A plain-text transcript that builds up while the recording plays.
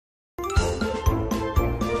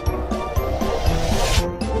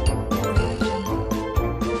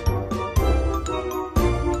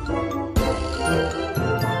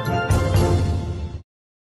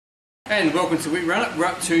And welcome to Week Roundup. We're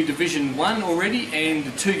up to Division 1 already and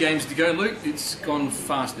 2 games to go, Luke. It's gone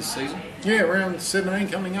fast this season. Yeah, round 17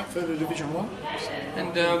 coming up for the Division 1.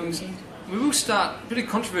 And we will start a bit of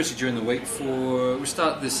controversy during the week. We'll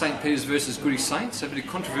start the St. Peter's versus Goody Saints. So a bit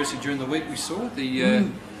of controversy during the week we saw. Was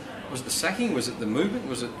it the sacking? Was it the movement?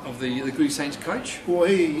 Was it of the Goody Saints coach? Well,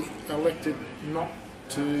 he elected not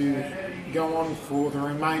to go on for the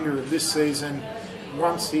remainder of this season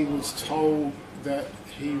once he was told that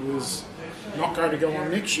he was not going to go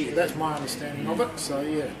on next year. That's my understanding of it. So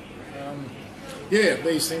yeah,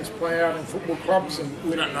 these things play out in football clubs, and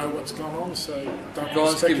we don't know what's going on. So don't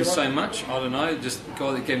guys give him so much. I don't know. Just a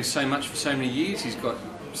guy that gave him so much for so many years. He's got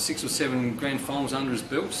 6 or 7 grand finals under his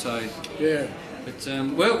belt. So yeah. But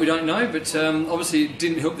well, we don't know. But obviously, it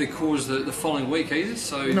didn't help their cause the following week either.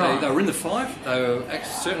 So no. they were in the 5. They were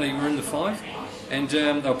certainly were in the 5. And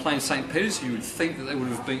they were playing St. Peter's. You would think that they would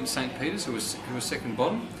have beaten St. Peter's, who was second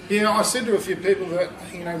bottom. Yeah, I said to a few people that,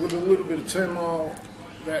 you know, with a little bit of turmoil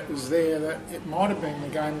that was there, that it might have been the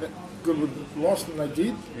game that Goodwood lost, and they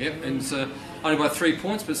did. Yep, and only by 3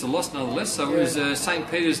 points, but it's a loss nonetheless. So it was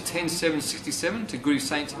St. Peter's 10-7-67 to Goody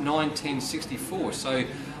Saints 9-10-64. So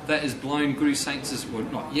that has blown Goody Saints' well,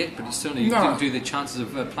 not yet, but it certainly didn't do their chances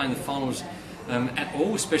of playing the finals at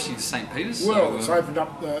all, especially to St. Peter's. Well, it's opened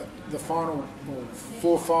up the final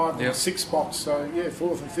 4, 5 and 6 spots. So yeah,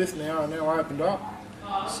 4th and 5th now are now opened up.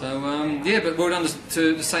 So yeah, but well done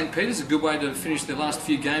to St. Peter's. A good way to finish their last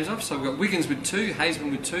few games off. So we've got Wiggins with 2,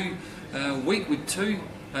 Hazeman with 2, Wheat with 2,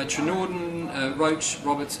 Trenorden, Roach,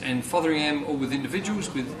 Roberts and Fotheringham all with individuals,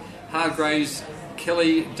 with Hargraves,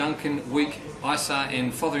 Kelly, Duncan, Week, Isar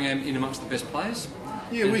and Fotheringham in amongst the best players.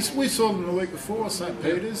 Yeah, we saw them the week before, St.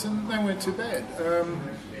 Peter's, and they weren't too bad.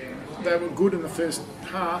 They were good in the first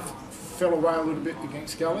half, fell away a little bit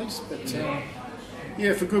against Gullies, but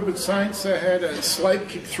yeah, for Goodwood Saints, they had Slate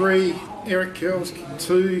kick 3, Eric Kells kick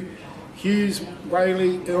 2, Hughes,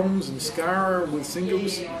 Whaley, Elms and Scara with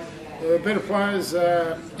singles. Better players,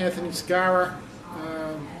 Anthony Scara,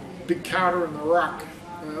 Big Carter in the ruck,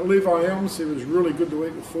 Levi Elms, who was really good the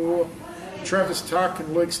week before, Travis Tuck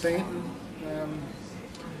and Luke Stanton.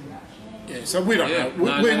 Yeah, so we don't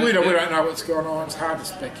know. We don't know what's going on. It's hard to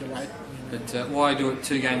speculate. But why do it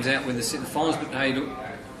 2 games out when they're sitting in the finals? But hey, look,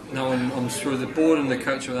 no one, I'm sure the board and the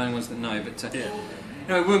coach are the only ones that know. But you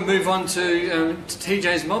know, we'll move on to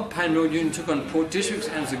TJ's mob. Paynor Union took on Port Districts,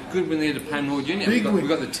 and it was a good win there to Paynor Union. We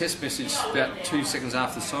got the test message about 2 seconds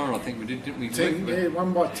after the siren, I think we did, didn't we? 10, yeah,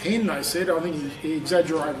 1 by 10 they said. I think he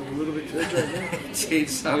exaggerated a little bit, TJ.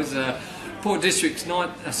 So it was Port Districts,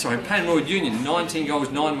 Paynor Union, 19 goals,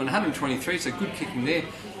 9, 123, so good kicking there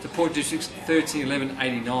to Port Districts, 13, 11,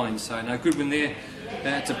 89. So no, good win there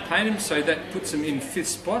to Paynham, so that puts them in 5th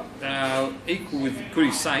spot, equal with Goody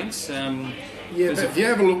Saints. Yeah, but if you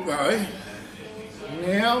have a look though,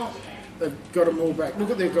 now they've got them all back. Look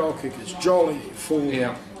at their goal kickers. Jolly,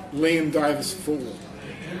 4. Liam Davis, 4.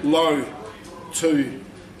 Lowe, 2.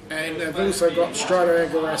 And they've also got Strato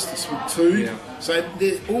Agarastas with 2. So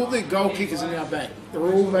all their goal kickers are now back. They're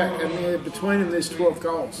all back, and between them there's 12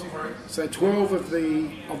 goals. So 12 of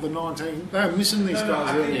the 19, they're missing these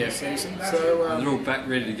guys earlier this season. So they're all back,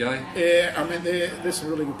 ready to go. Yeah, I mean they're some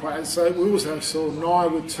really good players. So we also saw Nye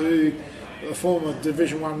with 2, the former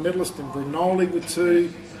Division 1 medalist, and Brunoli with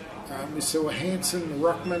 2. We saw Hanson, the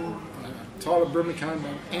ruckman, Tyler Brimacombe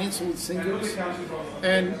and Ansel with singles,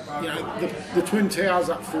 and you know the twin towers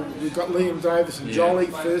up forward. We've got Liam Davis and Jolly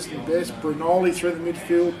first and best, Brunoli through the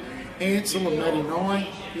midfield, Ansel and Matty Nye.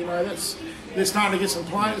 You know they're starting to get some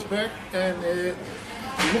players back, and they're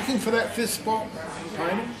looking for that 5th spot.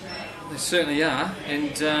 Paynham. They certainly are,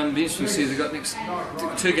 and it'll be interesting to see they've got next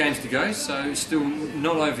 2 games to go, so still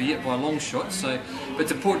not over yet by a long shot. So, but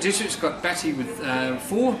the Port District's got Batty with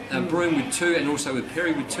 4, Broome with 2, and also with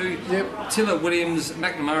Perry with 2. Yep. Tiller, Williams,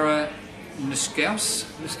 McNamara, Niskahoos,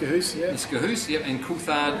 and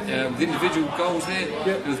Coulthard with individual goals there.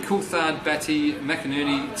 Yep. With Coulthard, Batty,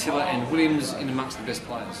 McInerney, Tiller, and Williams in amongst the best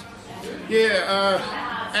players. Yeah,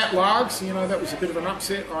 at Largs, you know, that was a bit of an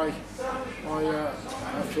upset. I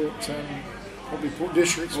thought probably Port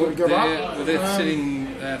Districts would have got up. Well, they're sitting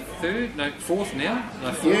 4th now.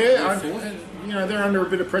 No, 4th, yeah, 4th. And, you know, they're under a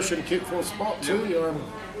bit of pressure to keep 4th spot too.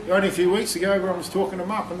 Only a few weeks ago when I was talking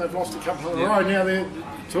them up, and they've lost a couple in a row. Now they're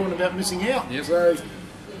talking about missing out. So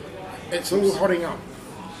it's all hotting up.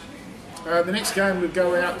 The next game we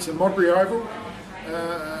go out to Modbury Oval.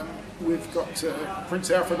 We've got Prince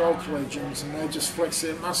Alfred Old Collegians, and they just flex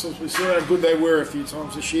their muscles. We saw how good they were a few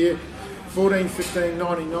times this year.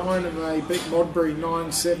 14-15-99, and they beat Modbury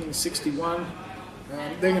 9-7-61.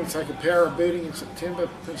 They're going to take a power beating in September,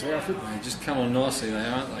 Prince Alfred. They just come on nicely, they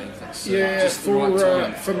aren't they? That's, Yeah, just the right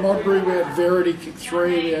time. for Modbury we had Verity kick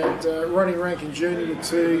 3, we had Ronnie Rankin Jr. with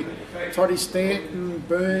 2, Toddy Stanton,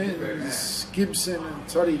 Burns, Gibson and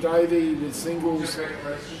Toddy Davey with singles.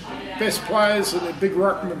 Best players are the big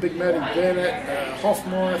ruckman, big Matty Bennett,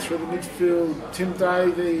 Hoffmeyer through the midfield, Tim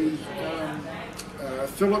Davey,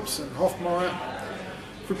 Phillips and Hoffmeyer.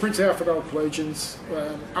 For Prince Alfred Old Collegians,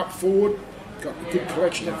 up forward, got a good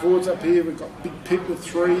collection of forwards up here. We've got Big Pip with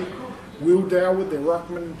 3, Will Dowwood, their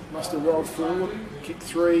ruckman, must have rolled forward, kick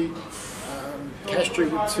 3, Castry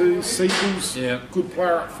with 2, Sequels, good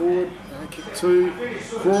player up forward, kick 2,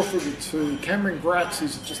 Crawford with 2, Cameron Gratz,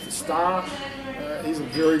 who's just a star, he's a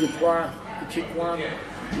very good player, he kick 1,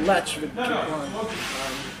 Latchford kick 1.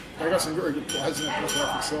 They got some very good players in the Prince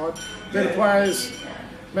Alfred side. Better players,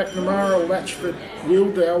 McNamara, Latchford,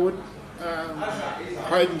 Will Dowwood,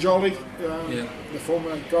 Hayden Jolly, the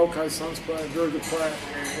former Gold Coast Suns player, very good player.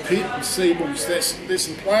 Pitt and Seables, there's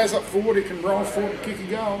some players up forward who can roll forward and kick a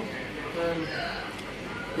goal.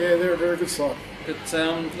 They're a very good side. But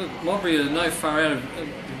look, Modbury are no far out of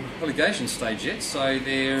relegation stage yet, so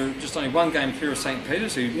they're just only one game clear of St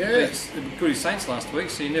Peter's, who beat the Goody Saints last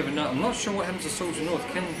week, so you never know. I'm not sure what happens to Soldier North.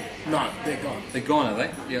 No, they're gone. They're gone, are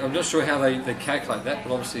they? Yeah, I'm not sure how they calculate that,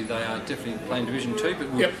 but obviously they are definitely playing Division 2,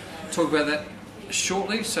 but we'll talk about that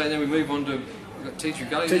shortly. So then we move on to, we've got Teacher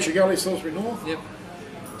Gully. Teacher Gully, Salisbury North. Yep.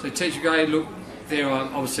 So Teacher Gully, look, they're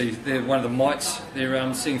obviously they're one of the mites.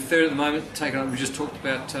 They're sitting third at the moment. Taking on, we just talked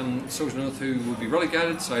about Soldier North, who will be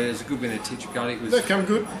relegated. So there's a good win at Teacher Gully. They've come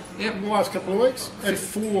good. Yep. In the last couple of weeks, had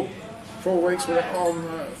 4 weeks on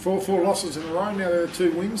 4 losses in a row. Now there are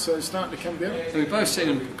 2 wins, so they're starting to come down. And we've both seen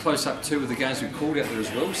them close up too with the games we've called out there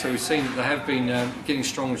as well. So we've seen that they have been getting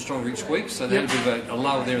stronger and stronger each week. So they had a bit of a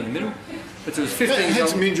lull there in the middle. But there was 15 They had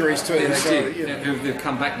some injuries too. Yeah, they did. They've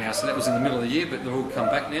come back now. So that was in the middle of the year, but they've all come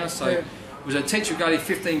back now. So it was a Teacher Gully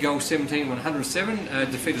 15 goals, 17, 107.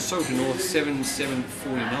 Defeated Soldier North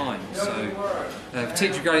 7-7-49. So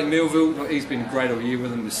Teacher Gully Millville, he's been great all year with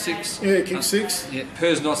them with 6. Yeah, kick 6. Yeah,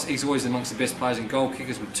 Persnos, he's always amongst the best players in goal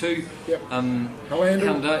kickers with 2. Yep.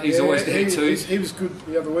 Hollander, he's always there too. He was good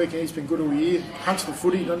the other week, and he's been good all year. Hunts the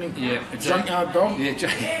footy, doesn't he? Yeah, Junkyard dog. Yeah,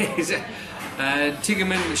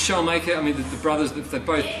 Tiggerman, Shellmaker. I mean, the brothers, they're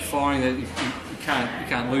both firing. You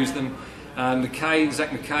can't lose them. Zach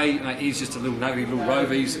McKay, mate, he's just a little nugget, little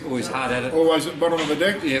rover. He's always hard at it. Always at the bottom of the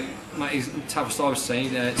deck. Yeah, mate, he's the toughest I've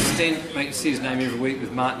seen. Stent, mate, you see his name every week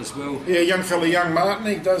with Martin as well. Yeah, young Martin,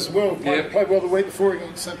 he does well. Played well the week before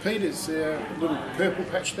against St Peter's. Little purple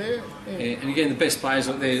patch there. Yeah. And again, the best players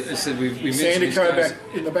up there. As I said, we mentioned these Sandico guys. back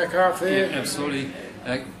in the back half there. Yeah, absolutely.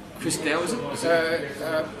 Chris Dow, is it?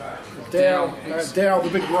 Dow, the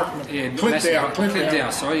big ruckman. Yeah, Clint Dow.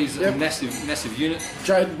 Sorry, he's a massive unit.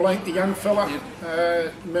 Jaden Blank, the young fella.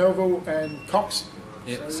 Melville and Cox.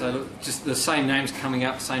 Yeah, so look, just the same names coming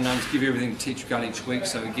up, same names, give everything to Teacher Gully each week.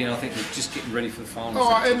 So again, I think they're just getting ready for the finals.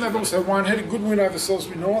 And they've also had a good win over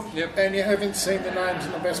Salisbury North. Yep. And you haven't seen the names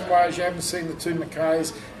of the best players. You haven't seen the 2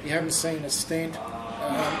 McKays. You haven't seen a Stent.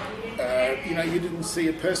 You didn't see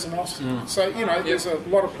a Personos. So there's a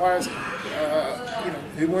lot of players,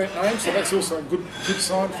 who weren't named. So that's also a good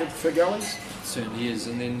sign for Gullies. It certainly is.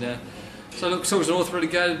 And then, so look, Soldier North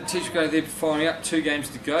relegated. Teacher Gully, they're firing up. 2 games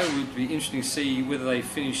to go. It would be interesting to see whether they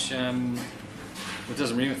finish. It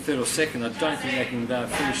doesn't really matter, 3rd or 2nd. I don't think they can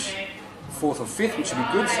finish 4th or 5th, which would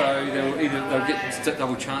be good. So they'll get a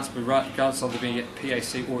double chance, but regardless of they're going to get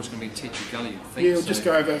PAC or it's going to be Teacher Gully. I think. Yeah, we'll just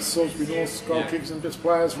go over Salisbury North's goal kickers and best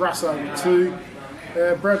players. Russo with 2.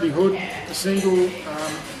 Bradley Hood, a single.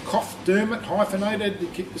 Koff Dermott, hyphenated, he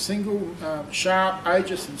kicked the single. Sharp,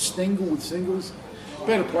 Aegis and Stengel with singles.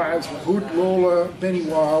 Better players were Hood, Lawler, Benny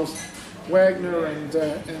Wiles, Wagner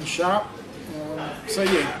and Sharp.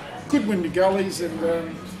 Good win to Gullies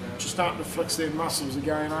and just starting to flex their muscles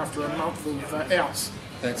again after a month of outs.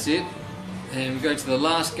 That's it. And we go to the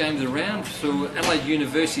last game of the round. So Adelaide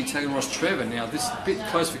University taking Ross Trevor. Now this is a bit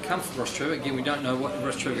close for comfort for Ross Trevor. Again, we don't know what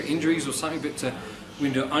Ross Trevor injuries or something, but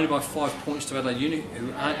win only by 5 points to Adelaide Uni,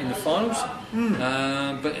 who aren't in the finals.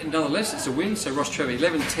 But nonetheless, it's a win. So Ross Trevor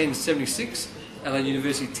 11-10-76. Adelaide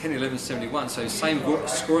University 10-11-71. So same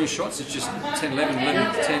scoring shots. It's just 10-11,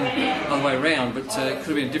 11-10 other way around. But it could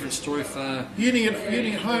have been a different story for Uni at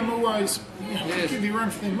home always give you a run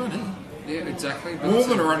for their money. Yeah, exactly. More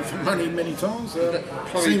than a run for money many times.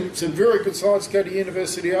 Some very good sides go to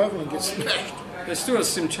University Oval and get smashed. They still have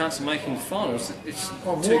some chance of making the finals. It's 2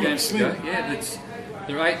 more games to than go. Yeah,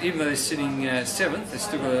 they're 8, even though they're sitting 7th, they've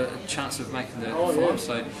still got a chance of making the finals.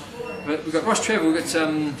 So, but we've got Ross Trevor, we've got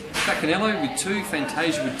Bacanello with 2,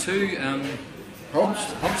 Fantasia with 2,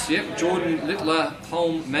 Hobbs. Yep. Jordan, Littler,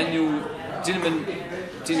 Holm, Manuel, Dinham,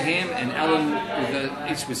 and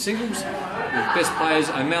Allen each with singles. With best players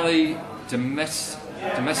O'Malley, Demasis,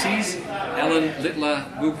 Allen, Littler,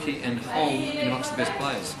 Wilkie, and Holm in amongst the best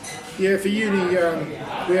players. Yeah, for uni,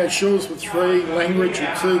 we had Shaw's with 3, Langridge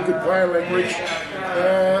with 2, good player Langridge.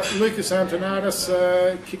 Lucas Antonatus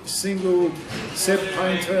kicked a single, Seb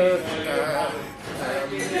Painter,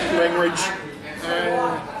 Langridge,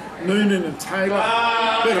 Noonan and Taylor.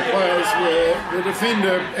 Better players were the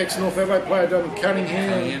defender, ex-North Adelaide player Donald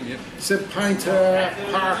Cunningham, Yep. Seb Painter,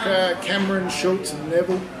 Parker, Cameron, Schultz and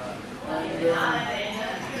Neville. And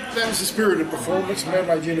that was a spirited performance from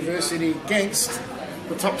Adelaide University against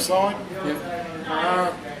the top side. Yep.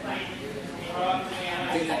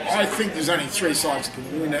 I think there's only 3 sides that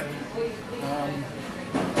can win it.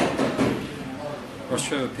 Ross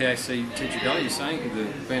Trevor, PAC, Teacher Gully, you're saying, in the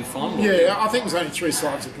grand final? Yeah, I think there's only 3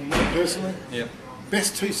 sides that can win it, personally. Yep.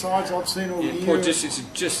 Best 2 sides I've seen all year. Port District's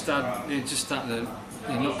just starting to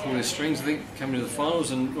not pull their strings, I think, coming to the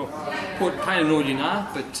finals. And Port Payne and Northern are,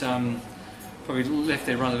 but probably left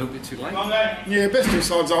their run a little bit too late. Yeah, best 2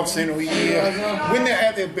 sides I've seen all year. When they're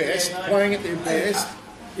at their best, playing at their best,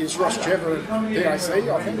 is Ross Trevor and PAC.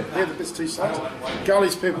 I think they're the best 2 sides.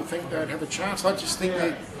 Gullies people think they'd have a chance. I just think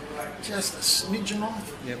they're just a smidgen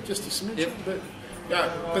off. Yep. Just a smidgen. Yep.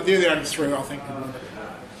 But they're the only 3 I think can win it.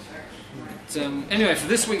 Anyway, for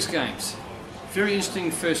this week's games, very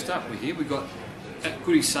interesting first up we've got at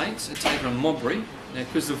Goody Saints, a taker on Modbury. Now,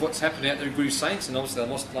 because of what's happened out there at Goody Saints, and obviously they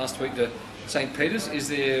lost last week to St Peter's, is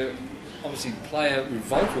there obviously player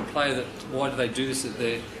revolt or player that why do they do this at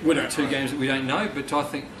their 2 games that we don't know? But I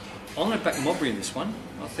think I'm going to back Modbury in this one.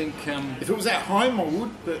 I think if it was at home I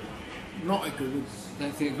would, but not at Goodwood.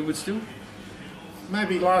 Don't think at Goodwood still?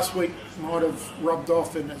 Maybe last week might have rubbed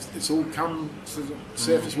off and it's all come to the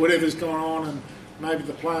surface, whatever's gone on, and maybe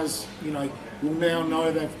the players, will now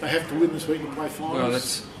know that they have to win this week to play finals. Well,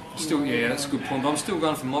 that's still, that's a good point, but I'm still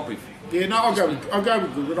going for Modbury. Yeah, no, I'll go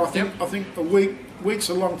with Goodwood. I think a week's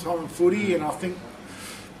a long time in footy, and I think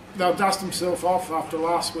they'll dust themselves off after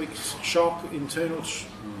last week's shock, internal,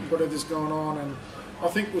 whatever's going on, and I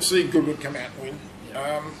think we'll see Goodwood come out and win.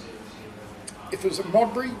 If it was at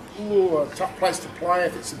Modbury, a tough place to play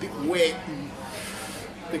if it's a bit wet and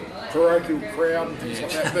the parochial crowd and things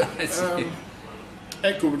like that. But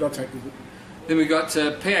at Goodwood, I'll take Goodwood. Then we got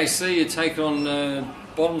PAC, a take on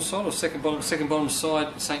bottom side or second bottom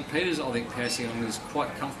side, St Peter's. I think PAC is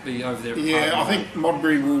quite comfortably over there. Yeah, I think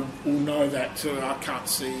Modbury will know that too. I can't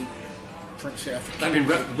see Prince Alfred. They've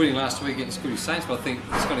been winning last week against Goody Saints, but I think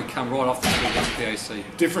it's going to come right off the field against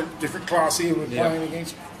PAC. Different class here. We're playing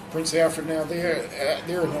against Prince Alfred now.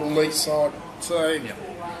 They're an elite side. So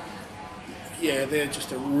they're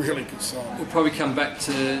just a really good side. We'll probably come back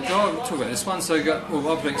to we'll talk about this one. So we got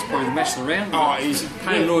I think it's probably the match of the round. Easy.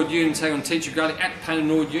 Payne and Nord Union take on Teacher Gully at Payne and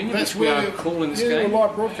Nord Union. That's which we are calling this game. We're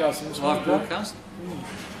live broadcasting this live broadcast.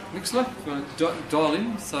 Mixler, if you want to dial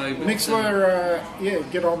in. So Mixler,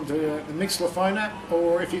 get on to the Mixler phone app,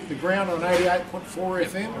 or if you're at the ground on 88.4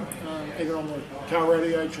 FM, either on the car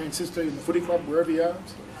radio transistor in the footy club, wherever you are.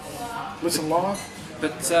 Listen live.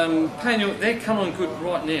 But Payne, they're coming on good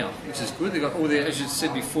right now, which is good. They've got all their, as you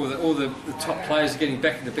said before, all the top players are getting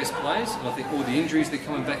back into best players, and I think all the injuries they're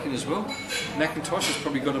coming back in as well. McIntosh has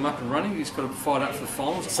probably got them up and running. He's got to fight up for the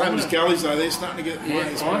finals. Same as Gullies though, they're starting to get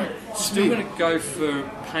players. I'm still going to go for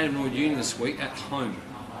Payne and Nord Union this week at home.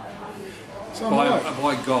 So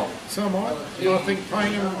by goal. So am I. Yeah. I think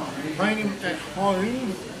playing him at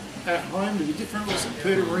home to be different with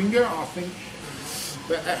Peter Ringer. I think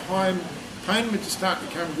that at home Payne would just start to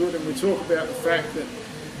come good, and we talk about the fact that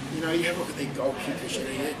you have a look at their goal kickers. You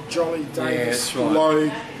get Jolly, Davis, Lowe,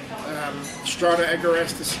 Strata,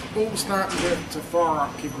 Agarastas, all starting to fire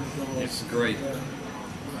up kicking goals. Yes, agreed.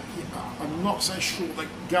 I'm not so sure that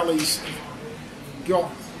Gully's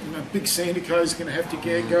got. Big Sandico's going to have to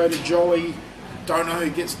go to Jolly. Don't know who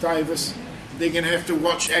gets Davis. They're going to have to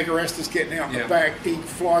watch Agarastas getting out the back. He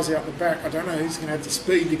flies out the back. I don't know who's going to have the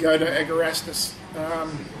speed to go to Agarastas.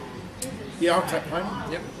 I'll take Payne.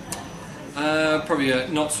 Yep. Probably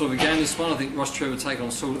not sort of a game this one. I think Ross Trevor take on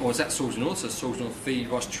Salisbury, or it's at Salisbury North, so Salisbury North feed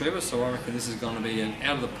Ross Trevor. So I reckon this is going to be an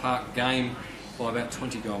out of the park game by about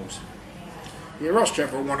 20 goals. Yeah, Ross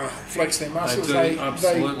Trevor will want to flex their muscles. They do,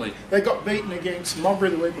 absolutely. They got beaten against Modbury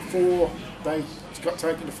the week before. They got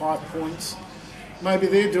taken to 5 points. Maybe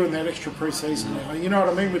they're doing that extra pre-season now. You know what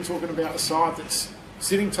I mean? We're talking about a side that's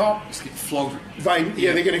sitting top. Just get flogged.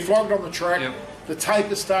 They're getting flogged on the track. Yep. The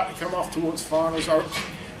tape is starting to come off towards finals.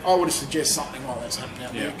 I would suggest something like that's happening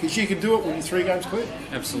out there, because you can do it when you're 3 games clear.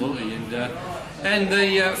 Absolutely, and And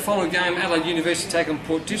the final game, Adelaide University take on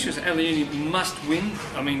Port Districts. Adelaide Uni must win.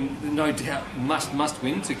 I mean, no doubt, must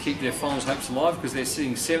win to keep their finals hopes alive because they're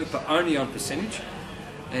sitting 7th, but only on percentage.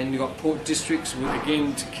 And you've got Port Districts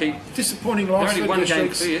again to keep. Disappointing They're loss only for one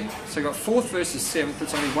Districts. game clear, so you've got 4th versus 7th. But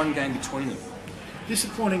it's only one game between them.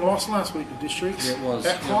 Disappointing loss last week to Districts. Yeah, it was.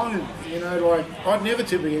 At home, I'd never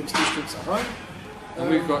tip against Districts at home. And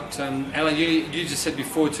we've got Adelaide Uni. You just said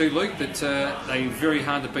before too, Luke, that they're very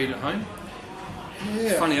hard to beat at home.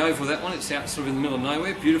 Yeah. Funny oval, that one. It's out sort of in the middle of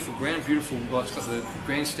nowhere. Beautiful ground, beautiful. Well, it's got the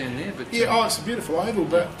grandstand there, but It's a beautiful oval,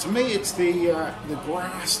 but to me, it's the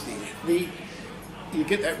grass there. You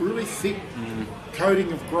get that really thick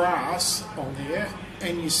coating of grass on there,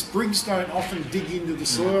 and your springstone often dig into the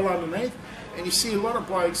soil underneath, and you see a lot of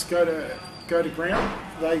blokes go to ground.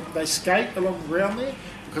 They skate along the ground there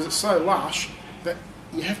because it's so lush that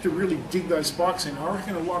you have to really dig those spikes in. I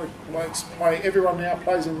reckon a lot of blokes everyone now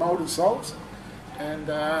plays in moulded soles, and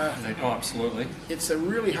absolutely. it's a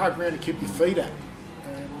really hard ground to keep your feet at.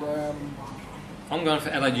 And I'm going for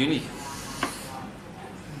Adelaide Uni.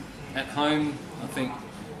 At home, I think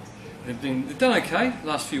they've done okay the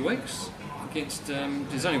last few weeks. Against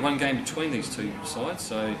there's only one game between these two sides,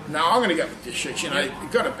 so no, I'm going to go with Districts. You've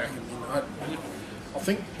got to back them in. I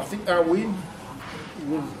think they'll win.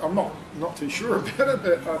 I'm not too sure about it,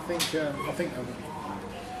 but I think they'll win.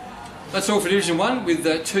 That's all for Division 1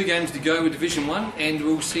 with 2 games to go with Division 1, and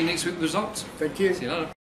we'll see you next week with the results. Thank you. See you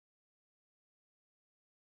later.